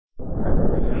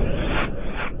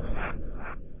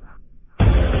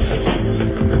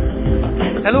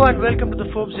Hello and welcome to the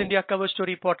Forbes India Cover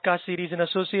Story podcast series in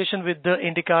association with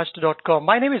theindicast.com.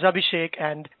 My name is Abhishek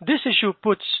and this issue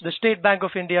puts the State Bank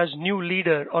of India's new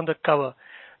leader on the cover.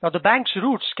 Now the bank's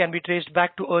roots can be traced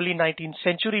back to early 19th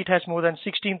century. It has more than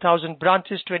 16,000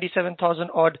 branches, 27,000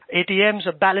 odd ATMs,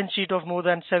 a balance sheet of more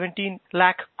than 17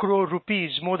 lakh crore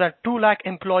rupees, more than 2 lakh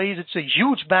employees. It's a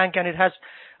huge bank and it has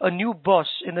a new boss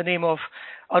in the name of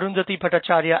Arundhati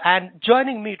Bhattacharya. And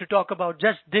joining me to talk about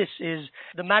just this is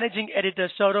the managing editor,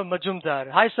 Saurav Majumdar.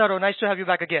 Hi, Saurav. Nice to have you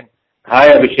back again. Hi,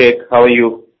 Abhishek. How are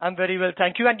you? I'm very well,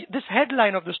 thank you. And this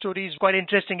headline of the story is quite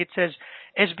interesting. It says,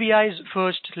 SBI's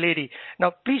First Lady.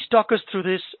 Now, please talk us through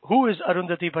this. Who is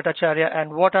Arundhati Bhattacharya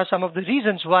and what are some of the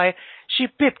reasons why she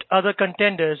pipped other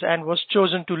contenders and was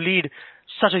chosen to lead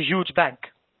such a huge bank?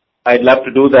 I'd love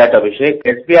to do that, Abhishek.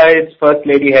 SBI's First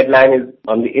Lady headline is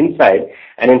on the inside,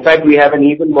 and in fact we have an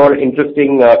even more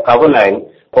interesting cover line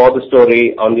for the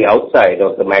story on the outside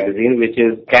of the magazine, which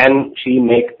is, can she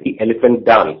make the elephant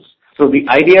dance? So the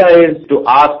idea is to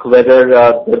ask whether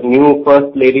the new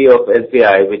First Lady of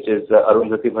SBI, which is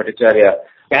Arundhati Bhattacharya,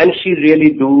 can she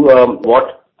really do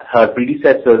what her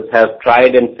predecessors have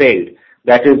tried and failed?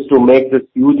 That is to make this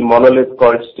huge monolith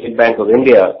called State Bank of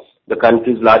India, the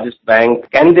country's largest bank.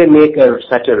 Can they make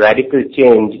such a radical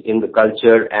change in the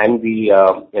culture and the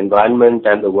environment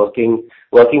and the working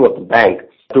of the bank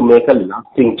to make a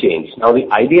lasting change? Now,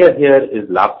 the idea here is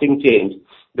lasting change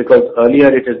because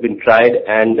earlier it has been tried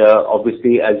and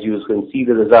obviously, as you can see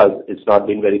the results, it's not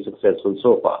been very successful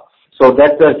so far. So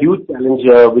that's a huge challenge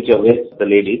which awaits the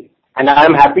lady. And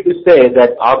I'm happy to say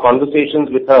that our conversations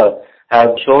with her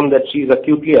have shown that she's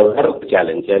acutely aware of the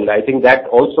challenge, and I think that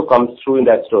also comes through in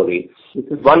that story. This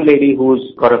is one lady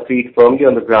who's got her feet firmly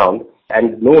on the ground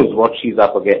and knows what she's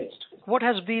up against. What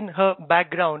has been her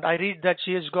background? I read that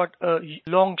she has got a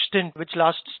long stint which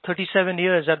lasts 37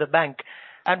 years at the bank.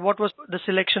 And what was the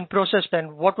selection process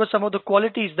then? What were some of the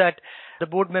qualities that the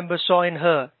board members saw in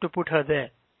her to put her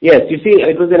there? Yes, you see,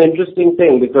 it was an interesting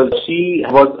thing because she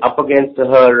was up against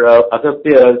her other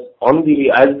peers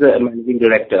as the managing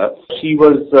director. She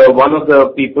was one of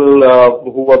the people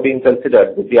who were being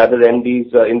considered with the other MDs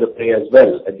in the fray as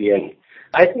well at the end.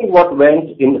 I think what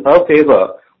went in her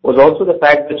favor was also the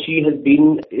fact that she has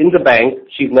been in the bank.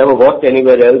 She's never worked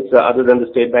anywhere else other than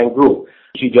the State Bank Group.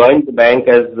 She joined the bank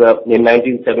in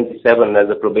 1977 as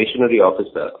a probationary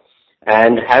officer,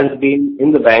 and has been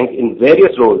in the bank in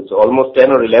various roles, almost 10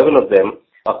 or 11 of them,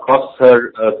 across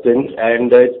her stint,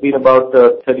 and it's been about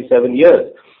 37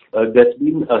 years. There's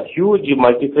been a huge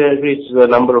multifarious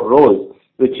number of roles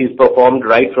which she's performed,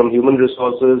 right from human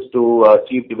resources to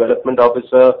Chief Development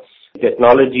Officer,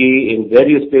 technology in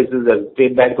various places as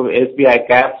State Bank of SBI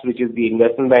CAPS, which is the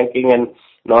investment banking and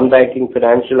non-banking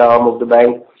financial arm of the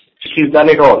bank. She's done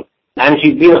it all. And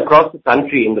she's been across the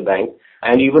country in the bank,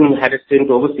 and even had a stint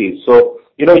overseas. So,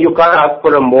 you can't ask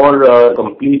for a more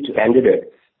complete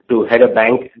candidate to head a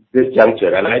bank at this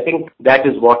juncture. And I think that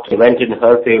is what went in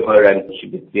her favor, and she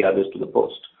beat the others to the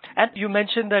post. And you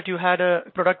mentioned that you had a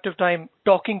productive time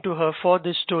talking to her for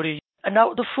this story. And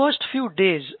now the first few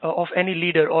days of any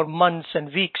leader, or months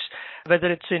and weeks,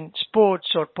 whether it's in sports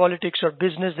or politics or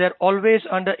business, they're always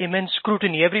under immense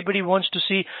scrutiny. Everybody wants to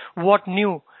see what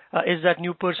new is that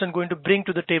new person going to bring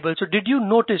to the table. So did you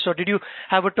notice, or did you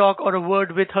have a talk or a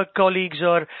word with her colleagues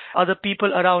or other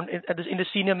people around in the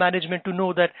senior management to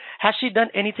know that has she done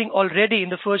anything already in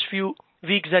the first few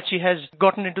weeks that she has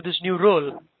gotten into this new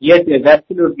role? Yes,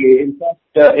 absolutely. In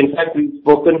fact, we've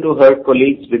spoken to her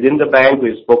colleagues within the bank.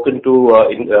 We've spoken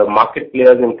to market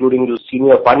players, including the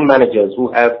senior fund managers who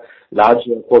have large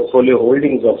portfolio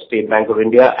holdings of State Bank of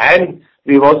India, and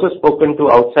we've also spoken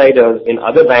to outsiders in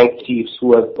other bank chiefs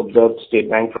who have observed State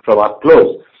Bank from up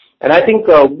close. And I think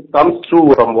what comes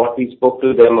through from what we spoke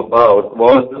to them about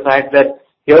was the fact that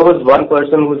here was one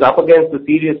person who was up against a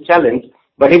serious challenge,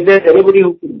 but if there's anybody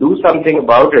who can do something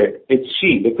about it, it's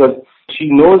she, because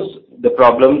she knows the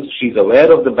problems, she's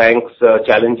aware of the bank's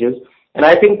challenges, and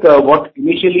I think what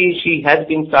initially she has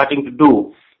been starting to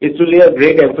do is to lay a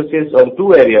great emphasis on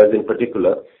two areas in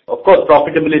particular. Of course,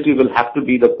 profitability will have to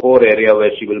be the core area where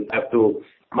she will have to,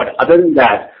 but other than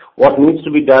that, what needs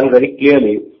to be done very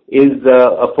clearly is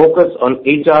a focus on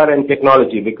HR and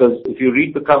technology, because if you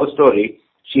read the cover story,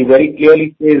 she very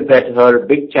clearly says that her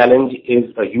big challenge is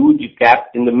a huge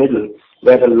gap in the middle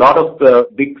where a lot of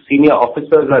big senior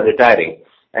officers are retiring,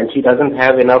 and she doesn't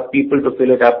have enough people to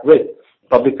fill it up with.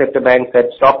 Public sector banks had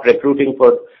stopped recruiting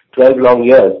for 12 long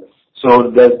years.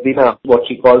 So there's been what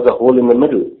she calls a hole in the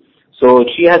middle. So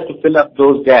she has to fill up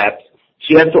those gaps.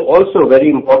 She has to also,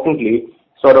 very importantly,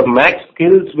 sort of match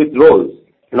skills with roles.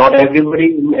 Not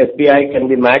everybody in SBI can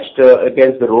be matched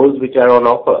against the roles which are on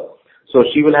offer. So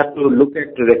she will have to look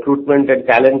at recruitment and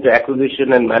talent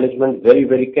acquisition and management very,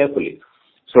 very carefully.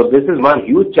 So this is one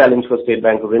huge challenge for State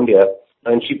Bank of India,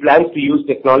 and she plans to use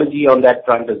technology on that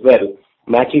front as well,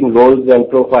 matching roles and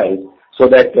profiles so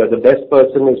that the best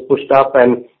person is pushed up,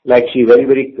 and like she very,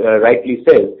 very rightly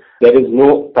says, there is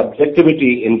no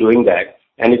subjectivity in doing that,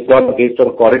 and it's not based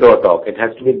on corridor talk. It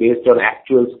has to be based on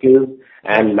actual skills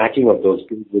and matching of those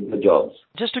skills with the jobs.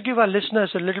 Just to give our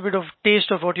listeners a little bit of taste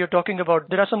of what you're talking about,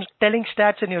 there are some telling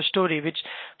stats in your story, which,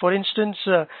 for instance,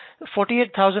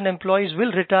 48,000 employees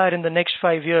will retire in the next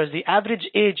 5 years. The average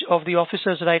age of the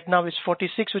officers right now is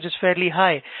 46, which is fairly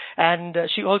high. And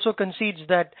she also concedes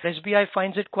that SBI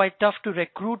finds it quite tough to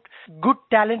recruit good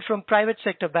talent from private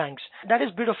sector banks. That is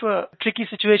a bit of a tricky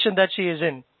situation that she is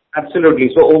in.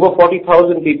 Absolutely. So over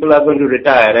 40,000 people are going to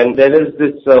retire, and there is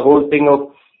this whole thing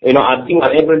of being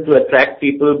unable to attract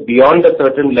people beyond a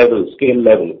certain level, scale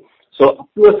level. So up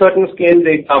to a certain scale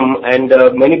they come, and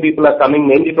many people are coming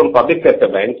mainly from public sector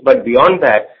banks, but beyond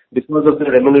that, because of the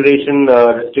remuneration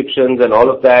restrictions and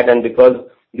all of that, and because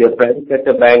the private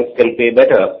sector banks can pay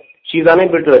better, she's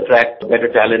unable to attract better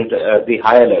talent at the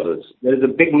higher levels. There is a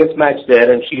big mismatch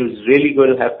there, and she is really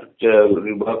going to have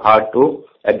to work hard to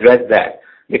address that.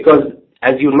 Because,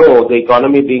 as you know, the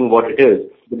economy being what it is,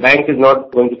 the bank is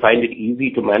not going to find it easy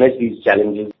to manage these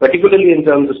challenges, particularly in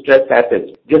terms of stressed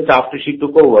assets. Just after she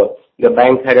took over, the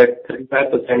bank had a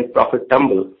 35% profit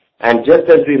tumble, and just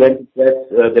as we went to press,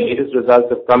 the latest results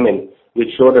have come in,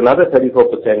 which showed another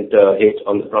 34% hit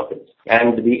on the profits.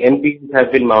 And the NPs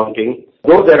have been mounting,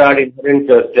 though there are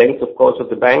inherent strengths, of course, of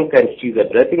the bank, and she's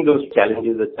addressing those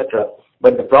challenges, etc.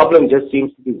 But the problem just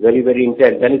seems to be very, very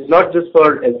intense. And it's not just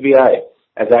for SBI.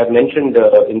 As I have mentioned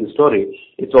in the story,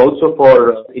 it's also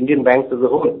for Indian banks as a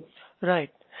whole. Right.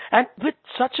 And with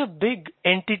such a big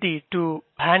entity to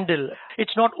handle,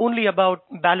 it's not only about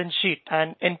balance sheet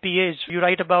and NPAs. You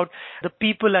write about the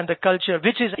people and the culture,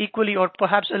 which is equally or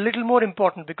perhaps a little more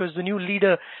important because the new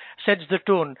leader sets the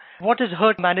tone. What is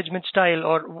her management style,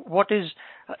 or what is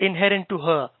inherent to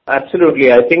her?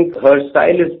 Absolutely. I think her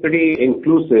style is pretty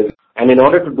inclusive. And in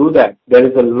order to do that, there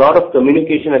is a lot of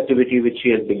communication activity which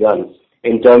she has begun,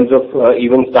 in terms of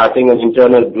even starting an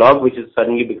internal blog, which has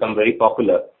suddenly become very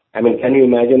popular. I mean, can you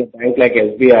imagine a bank like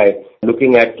SBI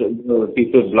looking at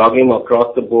people blogging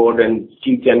across the board, and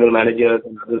chief general managers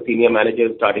and other senior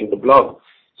managers starting to blog?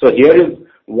 So here is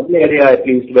one area at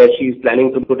least where she's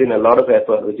planning to put in a lot of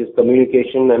effort, which is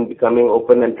communication and becoming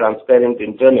open and transparent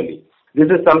internally. This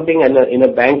is something in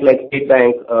a bank like State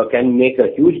Bank can make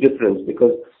a huge difference,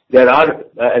 because there are,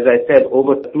 as I said,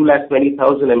 over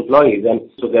 220,000 employees, and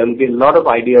so there will be a lot of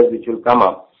ideas which will come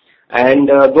up, and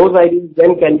those ideas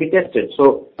then can be tested.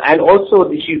 So, and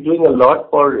also she's doing a lot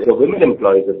for the women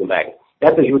employees of the bank.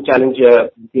 That's a huge challenge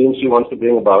change she wants to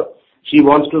bring about. She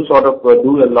wants to sort of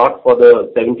do a lot for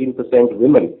the 17%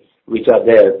 women which are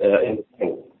there in the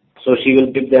bank. So she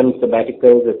will give them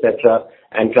sabbaticals, etc.,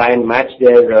 and try and match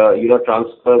their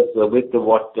transfers with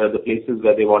the places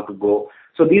where they want to go.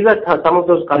 So these are some of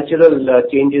those cultural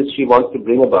changes she wants to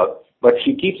bring about, but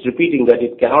she keeps repeating that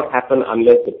it cannot happen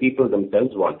unless the people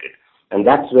themselves want it. And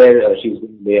that's where she's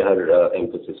going to lay her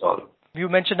emphasis on. You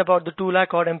mentioned about the 2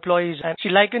 lakh odd employees, and she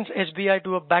likens SBI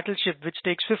to a battleship which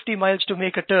takes 50 miles to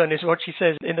make a turn, is what she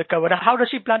says in the cover. Now, how does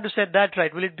she plan to set that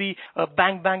right? Will it be a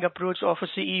bang approach of a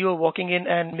CEO walking in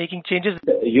and making changes?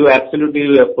 You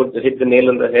absolutely hit the nail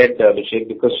on the head, Abhishek,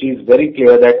 because she's very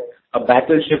clear that a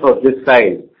battleship of this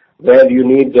size, where you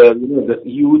need the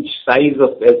huge size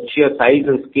of sheer size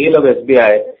and scale of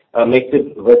SBI, makes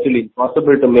it virtually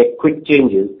impossible to make quick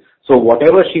changes. So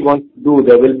whatever she wants to do,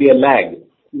 there will be a lag.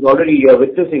 She's already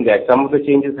witnessing that. Some of the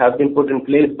changes have been put in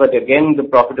place, but again, the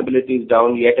profitability is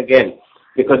down yet again.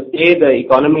 Because A, the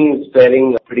economy is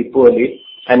faring pretty poorly,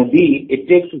 and B, it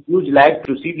takes a huge lag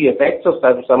to see the effects of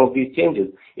some of these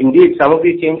changes. Indeed, some of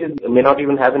these changes may not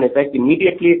even have an effect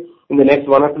immediately in the next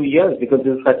 1 or 2 years, because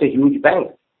this is such a huge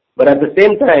bank. But at the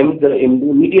same time, the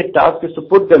immediate task is to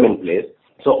put them in place.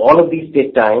 So all of these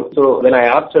take time. So when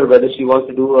I asked her whether she wants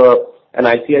to do an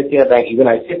ICICI bank, even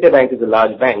ICICI Bank is a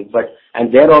large bank,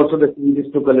 and there also the changes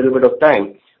took a little bit of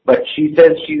time. But she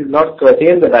says she will not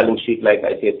curtail the balance sheet like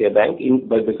ICICI Bank,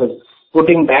 because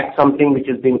putting back something which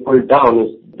is being pulled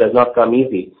down does not come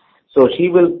easy. So she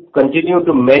will continue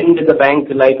to mend the bank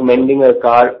like mending a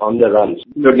car on the run.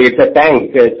 It's a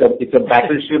tank. It's a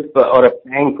battleship or a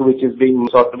tank which is being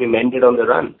sort of be mended on the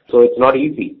run. So it's not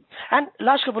easy. And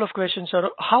last couple of questions, sir.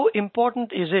 How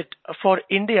important is it for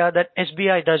India that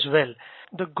SBI does well?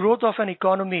 the growth of an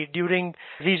economy during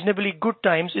reasonably good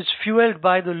times is fueled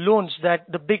by the loans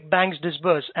that the big banks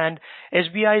disburse, and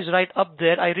SBI is right up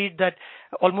there. I read that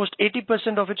almost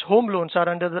 80% of its home loans are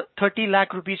under the 30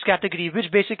 lakh rupees category,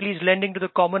 which basically is lending to the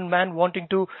common man wanting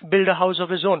to build a house of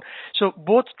his own. So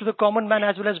both to the common man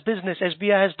as well as business,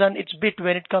 SBI has done its bit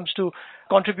when it comes to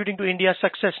contributing to India's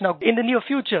success. Now, in the near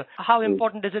future, how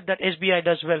important is it that SBI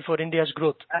does well for India's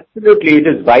growth? Absolutely. It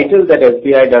is vital that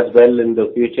SBI does well in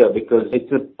the future because it's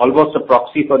almost a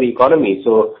proxy for the economy.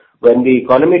 So when the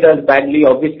economy does badly,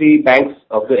 obviously banks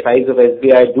of the size of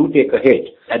SBI do take a hit.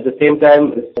 At the same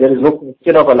time, there is no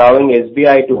question of allowing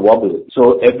SBI to wobble.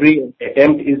 So every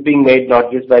attempt is being made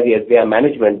not just by the SBI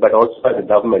management but also by the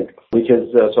government, which has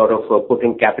put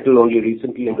in capital only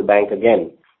recently in the bank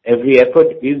again. Every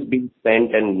effort is being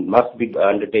spent and must be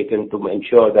undertaken to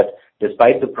ensure that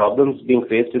despite the problems being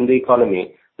faced in the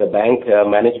economy, the bank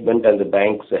management and the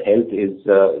bank's health is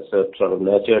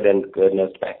nurtured and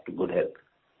nursed back to good health.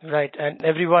 Right, and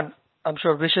everyone, I'm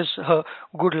sure, wishes her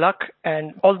good luck.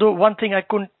 And although one thing I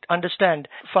couldn't understand,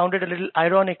 found it a little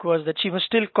ironic, was that she must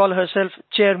still call herself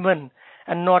chairman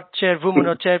and not chairwoman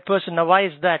or chairperson. Now, why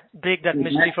is that? Break that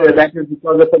mystery for us. That is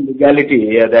because of the legality.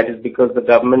 Yeah, that is because the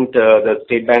government, the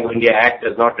State Bank of India Act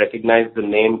does not recognize the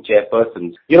name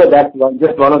chairperson. That's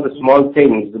just one of the small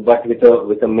things, but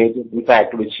with a major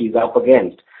impact which she's up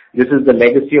against. This is the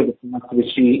legacy of the past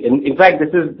which in fact,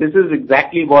 this is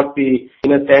exactly what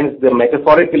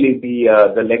metaphorically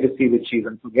the legacy which she's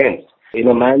up against. In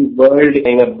a man's world,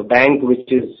 in a bank which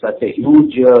is such a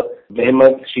huge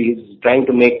behemoth, she's trying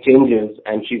to make changes,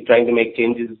 and she's trying to make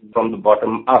changes from the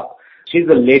bottom up. She's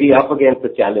a lady up against the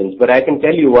challenge. But I can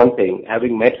tell you one thing,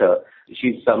 having met her,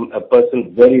 she's a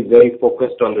person very, very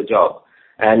focused on the job.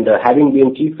 And having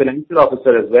been Chief Financial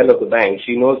Officer as well of the bank,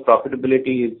 she knows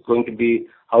profitability is going to be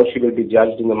how she will be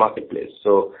judged in the marketplace.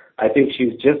 So I think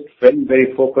she's just very,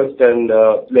 very focused, and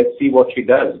let's see what she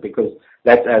does, because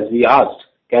that's, as we asked,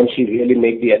 can she really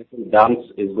make the elephant dance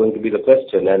is going to be the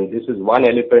question. And this is one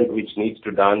elephant which needs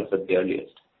to dance at the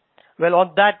earliest. Well,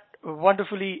 on that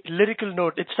wonderfully lyrical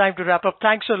note, it's time to wrap up.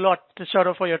 Thanks a lot,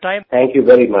 Saurav, for your time. Thank you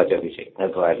very much, Abhishek.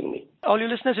 Thanks for having me. All you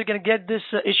listeners, you can get this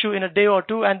issue in a day or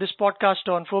two, and this podcast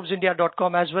on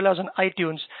ForbesIndia.com as well as on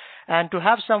iTunes. And to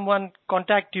have someone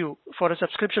contact you for a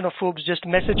subscription of Forbes, just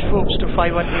message Forbes to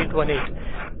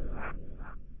 51818.